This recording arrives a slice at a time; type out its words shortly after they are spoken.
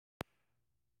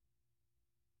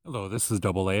Hello, this is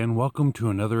Double A, and welcome to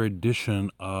another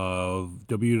edition of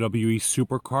WWE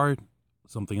Supercard,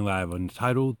 something that I've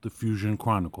entitled The Fusion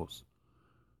Chronicles.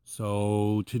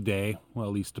 So today, well,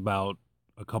 at least about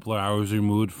a couple of hours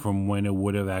removed from when it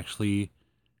would have actually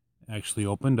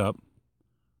opened up,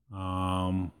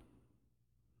 um,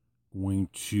 going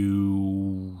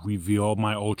to reveal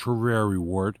my ultra rare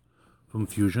reward from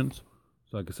Fusions.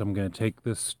 So I guess I'm going to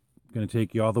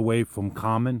take you all the way from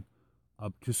common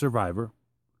up to survivor,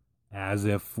 as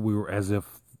if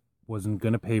wasn't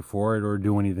going to pay for it or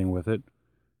do anything with it,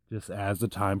 just as the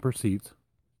time proceeds.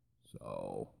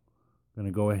 So I'm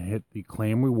going to go ahead and hit the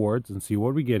claim rewards and see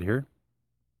what we get here.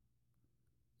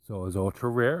 So as ultra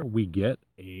rare, we get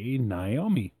a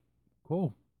Naomi.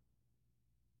 Cool.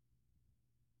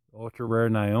 Ultra rare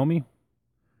Naomi.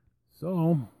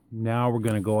 So now we're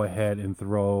going to go ahead and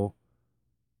throw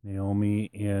Naomi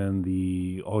in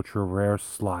the ultra rare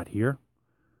slot here.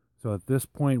 So at this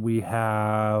point, we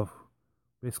have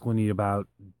basically need about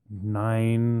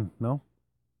about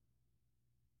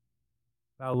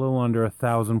a little under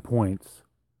 1,000 points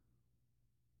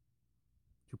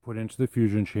to put into the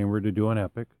fusion chamber to do an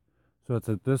epic. So it's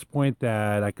at this point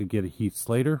that I could get a Heath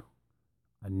Slater,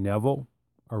 a Neville,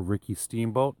 a Ricky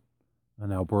Steamboat,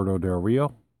 an Alberto Del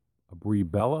Rio, a Brie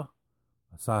Bella,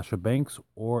 a Sasha Banks,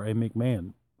 or a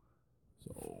McMahon.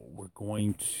 So we're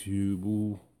going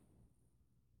to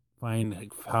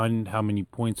find how many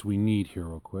points we need here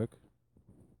real quick.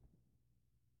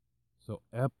 So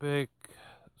epic.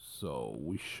 So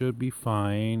we should be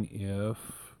fine if...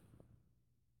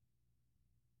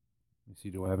 Let me see,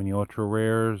 do I have any ultra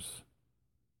rares?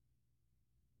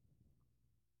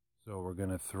 So we're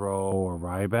going to throw a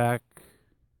Ryback.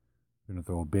 We're going to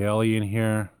throw a Bailey in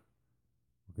here.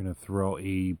 We're going to throw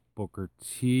a Booker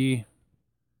T.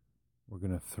 We're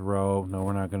going to throw... No,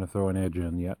 we're not going to throw an Edge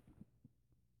in yet.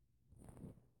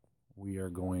 We are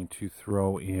going to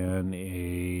throw in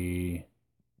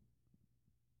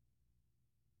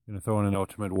an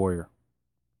Ultimate Warrior.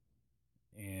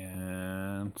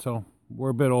 And so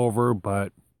we're a bit over,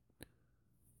 but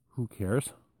who cares?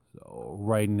 So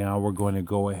right now we're going to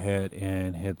go ahead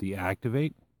and hit the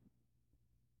activate.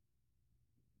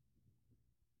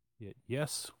 Hit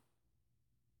yes.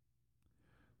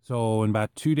 So in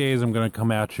about 2 days, I'm going to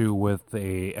come at you with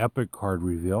a epic card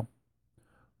reveal.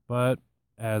 But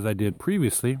as I did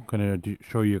previously, I'm going to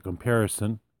show you a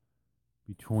comparison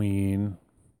between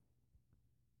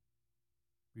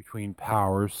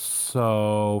powers.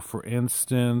 So for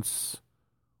instance,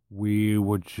 we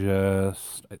would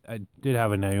just... I did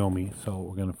have a Naomi, so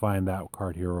we're going to find that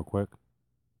card here real quick.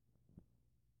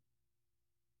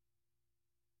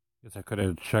 Guess I could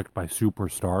have checked by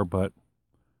Superstar, but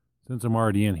since I'm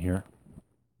already in here...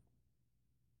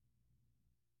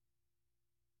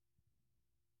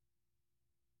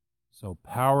 So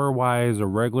power-wise, a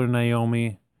regular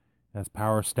Naomi has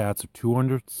power stats of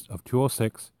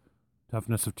 206,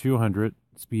 toughness of 200,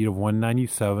 speed of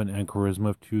 197, and charisma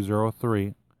of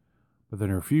 203. But then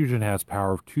her fusion has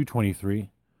power of 223,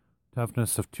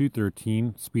 toughness of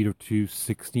 213, speed of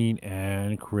 216,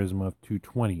 and charisma of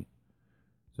 220.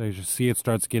 So as you see, it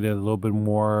starts getting a little bit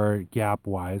more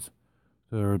gap-wise.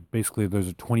 So there's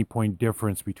a 20-point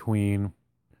difference between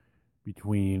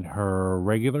her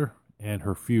regular and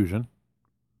her fusion.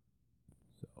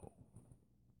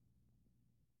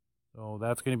 So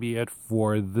that's going to be it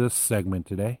for this segment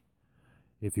today.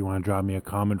 If you want to drop me a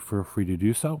comment, feel free to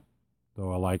do so.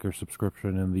 Throw a like or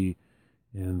subscription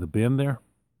in the bin there.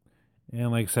 And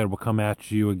like I said, we'll come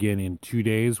at you again in 2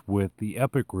 days with the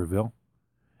epic reveal.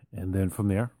 And then from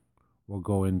there, we'll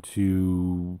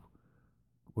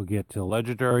get to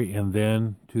legendary and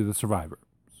then to the survivor.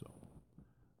 So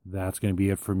that's going to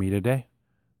be it for me today.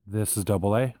 This is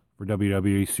Double A for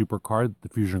WWE Supercard, The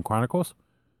Fusion Chronicles,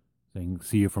 saying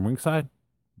see you from ringside,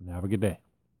 and have a good day.